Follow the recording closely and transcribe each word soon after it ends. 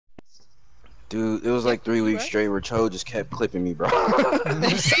Dude, it was like 3 weeks straight where Chode just kept clipping me, bro.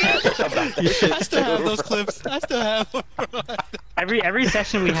 I still have those clips. I still have them. Every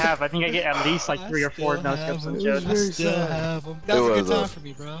session we have, I think I get at least like 3 or 4 no clips on Chode. I still have them. That was a good time for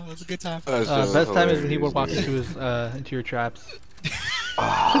me, bro. That was a good time for me. Best time is when he would walk into your traps.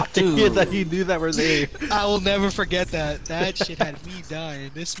 Oh, dude. That he knew that were there. I will never forget that. That shit had me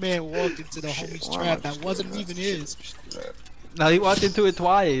dying. This man walked into the homie's trap that wasn't even his. Now he walked into it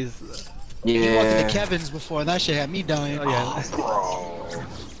twice. Yeah. He walked into Kevin's before, and that shit had me dying. Oh yeah. Bro.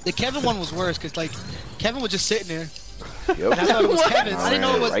 The Kevin one was worse, cause like Kevin was just sitting there. Yep. And I thought it was Kevin's. I didn't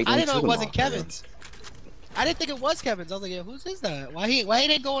know it was. Right I didn't know it into wasn't him. Kevin's. I didn't think it was Kevin's. I was like, yeah, whose is that? Why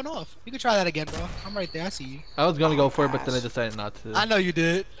ain't it going off? You can try that again, bro. I'm right there. I see you. I was gonna go for it, but then I decided not to. I know you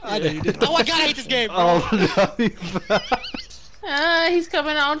did. I know you did. Oh my god, I hate this game, bro. Oh no. He's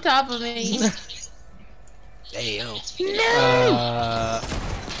coming on top of me. Hey yo.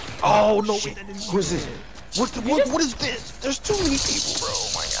 Oh no! Wait, that didn't. Who is this? What is this? There's too many people, bro.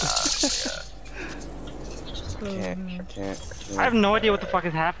 Oh my god. I can't. I have no idea what the fuck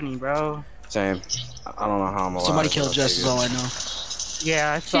is happening, bro. Same. I don't know how I'm alive. Somebody killed Jess is all I know.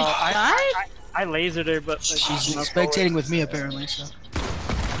 Yeah, I saw. I lasered her, but like, She's spectating with me apparently. So.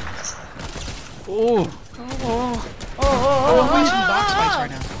 Oh. I'm watching box fights right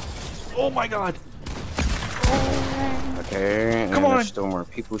now. Oh my god. Okay, and Come on. there's still more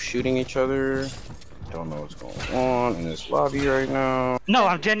people shooting each other. Don't know what's going on in this lobby right now. No,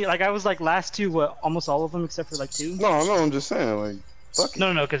 I'm genuine. Like I was like last to almost all of them except for like 2. No, I'm just saying, like, fuck it.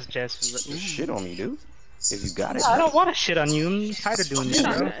 No, because Jess was like, Shit on me, dude. If you got it. I don't want to shit on you. I'm tired of doing this,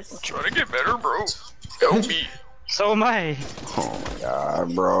 bro. Trying to get better, bro. Help me. So am I. Oh my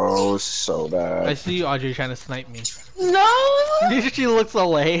god, bro. It's so I bad. see you, Audrey, trying to snipe me. No! She looks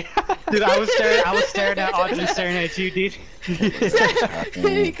away. Dude, I was staring at Audrey, staring at you, dude. You're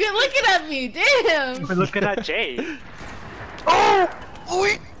looking at me, damn! We're looking at Jay. Oh!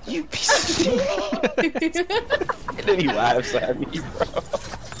 Boy! You piece of shit! And then he laughs at me, bro.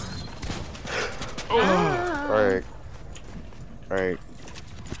 Alright. Alright.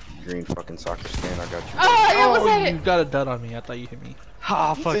 Green fucking soccer stand, I got you. Oh, I almost Oh, had you it! got a dud on me. I thought you hit me.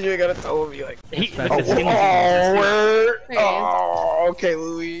 Oh, fuck. So you gotta tell me, like, bad. oh, word! There he is. Oh, okay,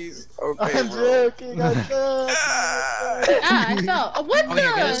 Louise. Okay, I'm bro. joking, I'm joking. I fell. Oh, what Oh,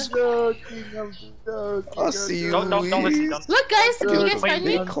 here, guys. the? Joking, I'm joking. I'll see you, Don't listen. Don't. Look, guys, can you guys Wait, find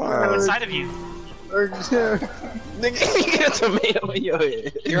me? I'm inside of you. Nigga, you get a tomato in your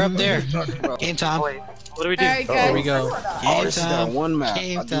head. You're up there. Game time. Wait, what do we do? Alright, Oh, guys. Here we go. Oh, Game this is that time. one map.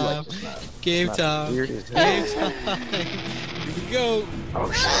 Game I do like time. this map. Game Map time. weird as hell. Game time. Here we go.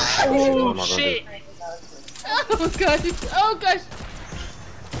 Oh shit! Oh Shit. Oh, gosh. Oh, gosh.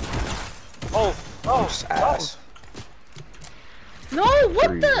 Oh, ass. No, what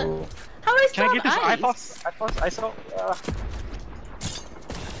Pretty the? cool. How do I Can I get this stop ice? iPod?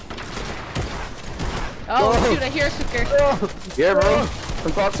 Oh, shoot, I hear a cooker. Yeah, bro.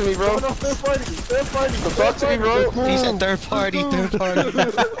 Come talk to me, bro. No, third party, third party. Come talk to me, bro. He said third party, third party.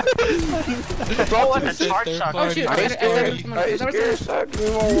 Come talk to me. That's a charge shot. Oh, shoot, I ain't scared. I ain't scared. Stop. Give me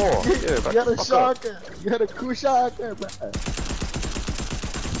one wall. Yeah, You back got the a fuck up. shotgun. You got a cool shotgun, man.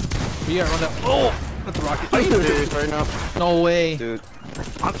 We got Rondell. Oh! That's a rocket. Are you serious right now? No way. Dude,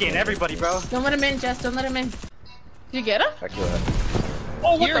 I'm getting everybody, bro. Don't let him in, Jess. Don't let him in. Did you get him? I killed that.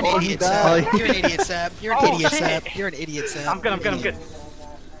 Oh, what You're an the fuck? idiot, died. Sab. You're an idiot, Sab. You're an Oh, idiot, shit. Sab. You're an idiot, Sab. I'm good.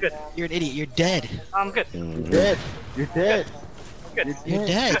 You're an idiot. You're dead. I'm good. You're dead. You're dead. You're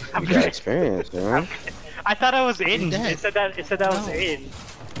dead. You got experience, man. I thought I was in. You're dead. It said that I was No. in.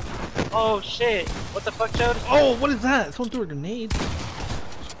 Oh shit! What the fuck, Chode? Oh, what is that? Someone threw a grenade.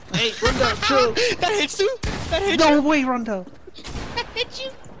 Hey, Rondell, chill. That hits you? That hit No you? way, Rondell. That hit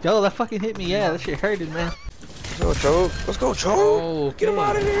you? Yo, that fucking hit me. Yeah, that shit hurted, man. Let's go, Chode. Let's go, Chode. Oh, Get him okay.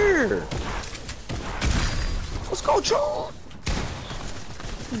 out of here. Let's go, Chode.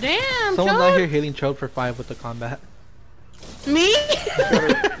 Damn, Someone's out here Chode. hitting Chode for 5 with the combat. Me?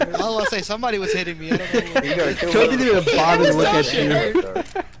 I was gonna say somebody was hitting me. I don't know. You gotta kill Chode him. didn't even bother to look at so you.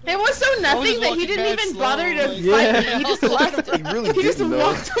 It was so was nothing that he walking didn't mad even slow, bother to like- Yeah. fight me. He just left. He really He just didn't, though.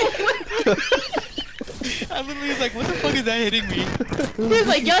 walked away. I literally was like, what the fuck is that hitting me? He was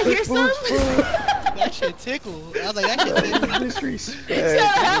like, y'all hear some? That shit tickle. I was like, that shit tickle. Disrespect.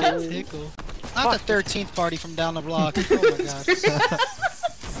 That tickle. Not the 13th party from down the block. Oh my god.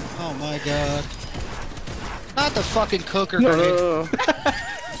 Oh my god. Not the fucking cooker grenade.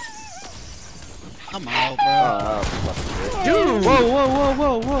 I'm out, bro. Dude!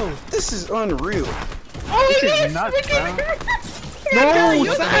 Whoa. This is unreal. Oh, This is yes! nuts, Freaking- bro. No, you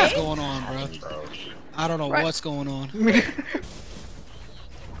What the okay? hell's going on, bro? I don't know Right. what's going on.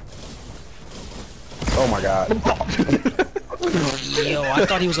 Oh my god. Yo, I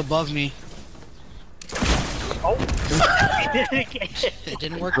thought he was above me. Oh. He did it again. It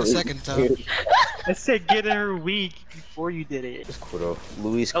didn't work the second time. I said get in her weak before you did it. It's cool though.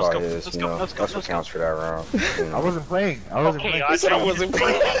 Luis Let's car go, is, let's you go, know, let's go, that's what let's go. counts for that round. You know. I wasn't playing. I wasn't Okay, playing. I said I wasn't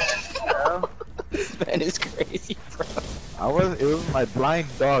playing. Yeah. This man is crazy, bro. I was. It was my blind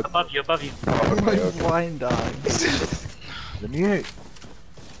dog. Above you, above you. My blind dog. Let me hit.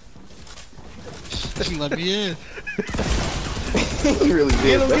 Let me in. He really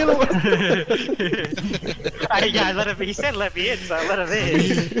did. Get him. Yeah, I let him. He said let me in, so I let him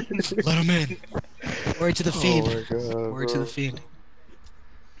in. Let him in. Word to the fiend. Oh my God, Word to the fiend.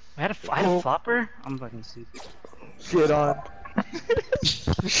 I had a flopper. I'm fucking stupid. Shit on.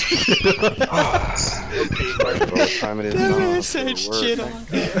 What time it is That now? man said shit on.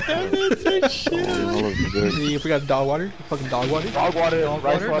 That man said shit on. See if we got dog water. Fucking dog water. Dog water. Dog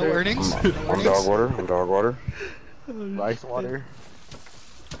Rice water, no water. earnings. I'm dog water. I'm dog water. Rice water.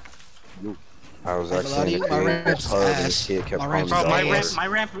 I was My actually in the ramp's pub and ass. this kid kept My calling me ramp's Bro, dog ass.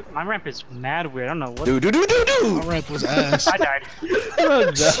 water. my ramp is mad weird. I don't know what. Do. My ramp was ass. I died. Oh,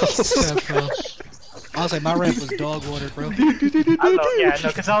 no. Sad, bro. I was like, my ramp was dog water, bro. I don't know. Yeah, no,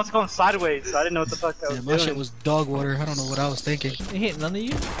 because I was going sideways, so I didn't know what the fuck I was Yeah, my doing. shit was dog water. I don't know what I was thinking. Ain't hit none of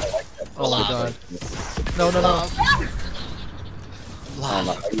you? Oh my Lava. god. No. I don't know Love.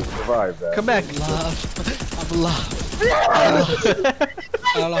 how you survived that. Come back. Love. I'm alive. I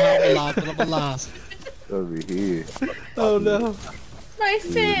don't know how I'm alive, but I'm alive. Over here. Oh no. My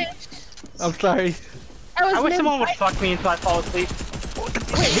fish. I'm sorry. I wish mid- someone would fuck me until I fall asleep.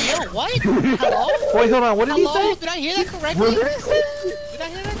 Wait, yo, what? Hello? Wait, hold on. What did he Hello? say? Did I hear that correctly? Did I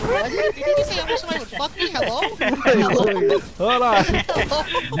hear that correctly? Did he say I wish somebody would fuck me? Hello? Hold on.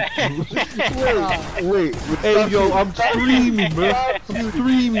 Wait. Hey, yo, I'm streaming, bro. I'm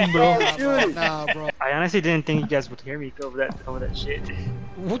streaming, bro. Nah, bro. I honestly didn't think you guys would hear me go over that shit.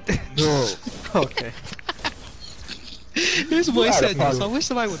 What? No. Okay. His voice said this. I wish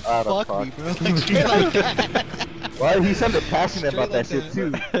somebody would Out of fuck me, bro. Like, straight like that. Why? He sounded passionate about that Straight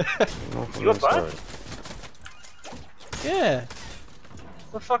shit like too. You a butt? Yeah.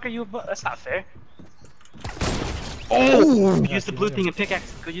 The fuck are you a butt? That's not fair. Oh! Use the blue thing and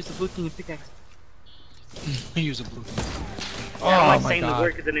pickaxe. Go use the blue thing and pickaxe. Use a blue. Yeah, I Oh like my saying the god.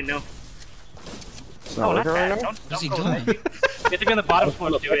 word because then they know. It's Oh, not not working right that. now? What's he Don't go doing? there. You have to be on the bottom floor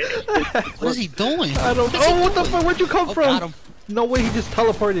to do it. What is he doing? I don't. Oh, what the fuck? Where'd you come Oh, from? got him. No way, he just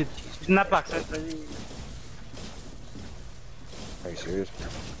teleported. He's in that box. Are you serious?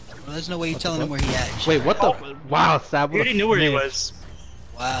 Well, there's no way you're telling him where he at. Wait, what the? Wow, Sab. We already knew where he Man. was.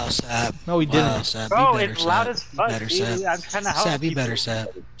 Wow, Sab. No, he didn't. Wow, Sab. Bro, Be better, it's loud Sab. as Be fuck, better, dude. Sab. I'm trying to help Sab, be people. better, Sab.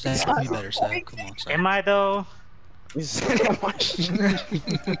 Sab, be better, Sab. Come on, Sab. Am I though? You said how much?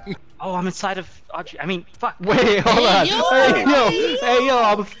 Oh, I'm inside of Audrey. I mean, fuck. Wait, hold on. yo, Hey, yo,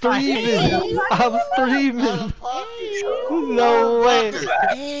 I'm streaming. I'm streaming. No way.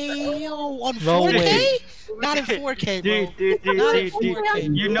 Hey, yo, on No 4K? way. Not in 4K, bro. Dude, Not in dude.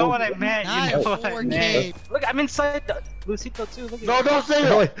 4K. You know what I meant. Not You in know what I 4K. meant. Look, I'm inside the Lucito too. Look at No, don't say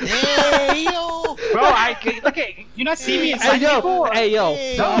that. Hey, yo. Bro, look at you. Not see me inside Hey, yo. people? Hey, yo.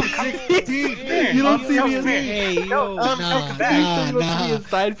 Hey, No, yo. You don't see me Come in here. Hey, yo. No, Nah, come back. You don't see me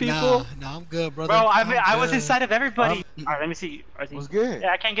inside people? Nah, I'm good, brother. Bro, I I'm was good. inside of everybody. Alright, let me see. What's good?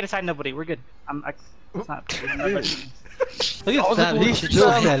 Yeah, I can't get inside nobody. We're good. It's not. Look at Sam. He's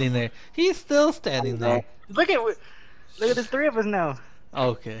still standing there. He's still standing there. Look at there's three of us now.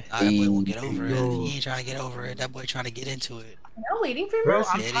 Okay. Nah, that boy won't get over it. He ain't trying to get over it. That boy trying to get into it. Y'all waiting for me? Bro,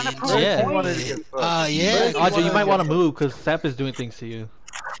 I'm Get trying to into prove Yeah. a point. Yeah. Audrey, you might want to move because Sap is doing things to you.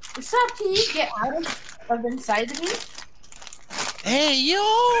 Stop, can you get out of inside of me? Hey, yo.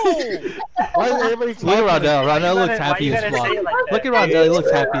 Why is everybody Look at Rondell. Rondell looks Why happy you as gotta fuck. say it like that? Look at Rondell. He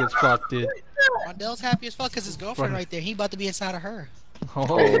looks happy as fuck, dude. Rondell's happy as fuck because his girlfriend right there. He about to be inside of her. Oh,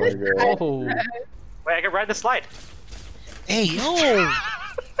 my God. oh. Wait, I can ride the slide. Hey, yo.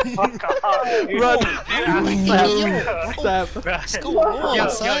 Fuck off. Run. Yo. Sap. What's going on, Yo,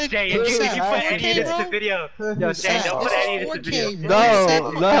 son? Jay, you put any of this in the 4K, video. Yo, Jay, Sap, don't put this is any of this in the 4K, video.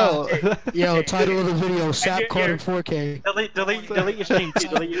 bro. No, no. Yo, title of the video, Sap caught in 4K. Delete your stream, too.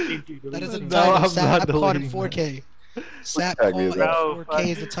 Delete your stream, too. That is a No, title, I'm Sap not caught in deleting 4K. Sap tag caught is in that? No, 4K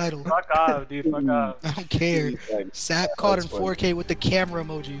is the title. Fuck off, dude. Fuck off. I don't care. Sap caught in 4K with the camera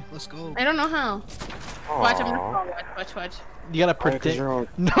emoji. Let's go. I don't know how. Watch, I'm gonna fall. Watch. You gotta Because predict. you're on.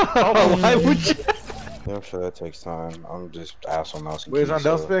 No, why would you? Yeah, I'm sure that takes time. I'm just ass on mouse and Where's keys,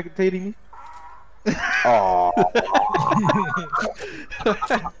 Rondell so- spectating me? Aw.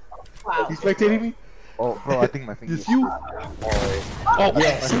 Wow. He spectating me? Oh, bro, I think my fingers. It's you. Oh,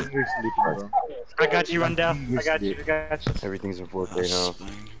 yes. My fingers sleeping, bro. I got you, Rondell. I got you. I got you. Everything's in 4K now.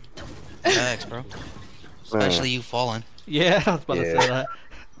 Thanks, bro. Especially you falling. Yeah, I was about to say that.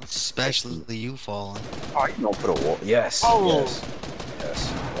 Especially you falling. Oh, you don't put a wall. Yes. Oh. Yes.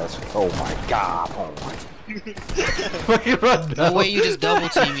 Yes. Yes. Oh my god. Oh my. Fucking Rondell. No way you just double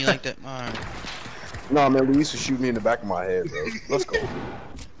team me like that. Alright. No, man, we used to shoot me in the back of my head, bro. Let's go.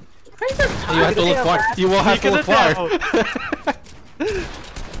 You have to look far. You won't have to look far.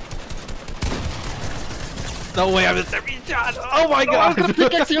 No way, I missed every shot. Oh my god. I was gonna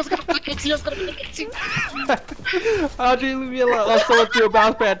pickaxe you. Audrey, leave me alone. I'll throw it to your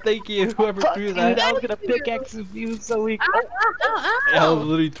bounce pad. Thank you, whoever threw that. I was gonna pickaxe you so weak. I was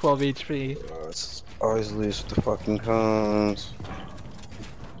literally 12 HP. Always lose with the fucking cones.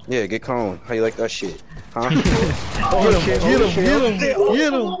 Yeah, get cone. How you like that shit? Huh? Get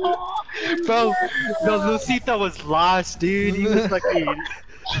him. Bro, no, Lucita was lost, dude. He was fucking.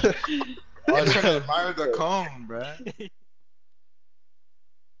 I was trying to admire the cone, bruh.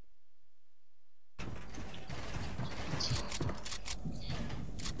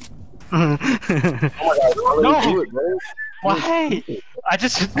 No! Why? I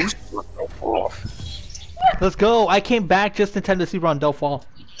just. Let's go. I came back just in time to see Rondell fall.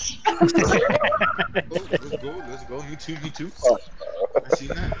 Let's go. Me too.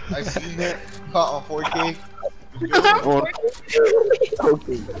 I seen that. Caught on 4K.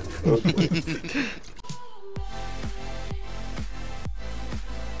 Okay.